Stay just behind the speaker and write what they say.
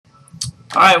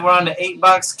Alright, we're on the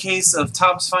 8-box case of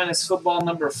Topps Finest Football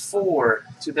number 4,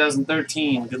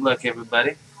 2013. Good luck,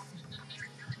 everybody.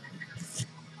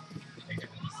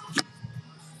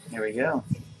 Here we go.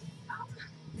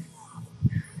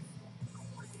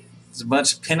 It's a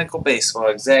bunch of Pinnacle Baseball,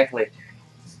 exactly.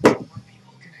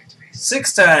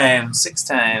 6 times, 6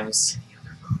 times.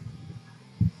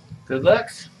 Good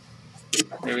luck.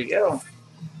 There we go.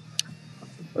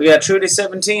 We got Trudy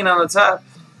 17 on the top.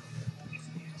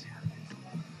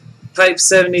 Pipe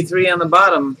 73 on the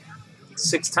bottom.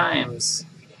 6 times.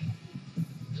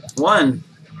 1,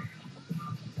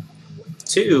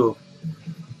 2,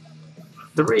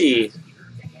 3,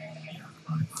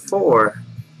 4,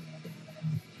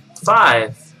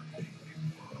 5,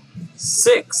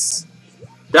 6.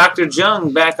 Dr.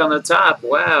 Jung back on the top.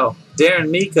 Wow.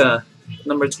 Darrenmica,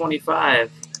 number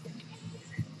 25.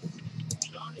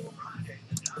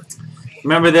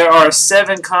 Remember, there are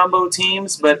 7 combo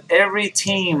teams, but every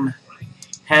team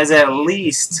has at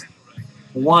least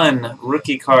 1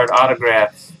 rookie card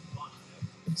autograph.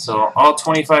 So all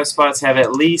 25 spots have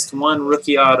at least 1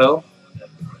 rookie auto.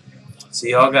 So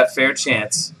you all got fair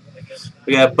chance.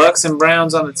 We got Bucs and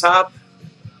Browns on the top,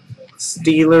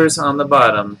 Steelers on the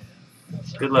bottom.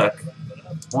 Good luck.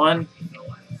 1,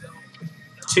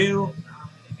 2,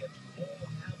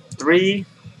 3,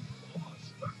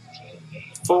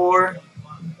 4,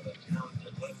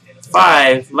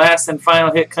 5. Last and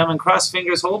final hit coming. Cross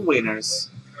fingers, hold winners.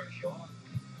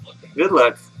 Good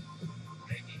luck.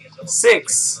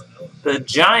 6. The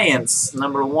Giants,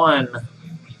 number 1.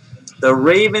 The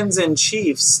Ravens and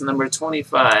Chiefs, number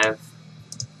 25.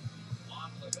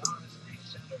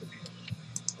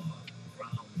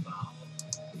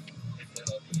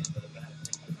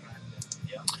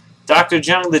 Dr.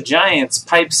 Jung, the Giants.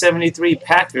 Pipe 73,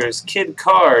 Packers. Kid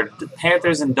Card, the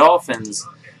Panthers and Dolphins.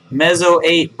 Mezzo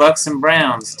 8, Bucs and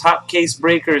Browns. Top Case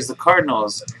Breakers, the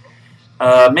Cardinals.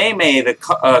 Meimei,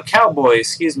 the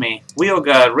Cowboys, Wheel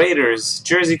God, Raiders.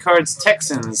 Jersey Cards,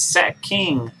 Texans. Sack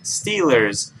King,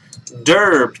 Steelers.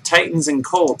 Durb, Titans and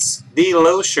Colts.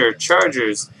 dloecher,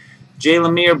 Chargers.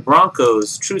 Jlemire,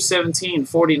 Broncos. True 17,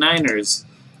 49ers.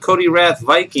 Kodyrathe,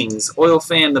 Vikings. Oil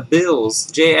Fan, the Bills.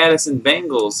 J. Addison,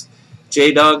 Bengals.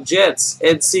 J-Dog, Jets.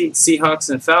 Ed Seat, Seahawks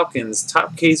and Falcons.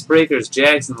 Top Case Breakers,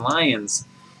 Jags and Lions.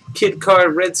 Kid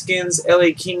Card, Redskins. LA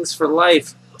Kings for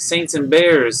life. Saints and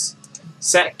Bears.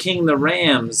 Sack King, the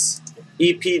Rams.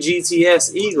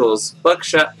 EPgts, Eagles.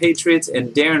 Buckshot, Patriots, and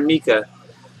Darrenmica,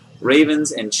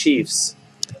 Ravens and Chiefs.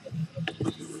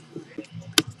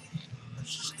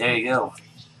 There you go.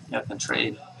 You can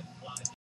trade.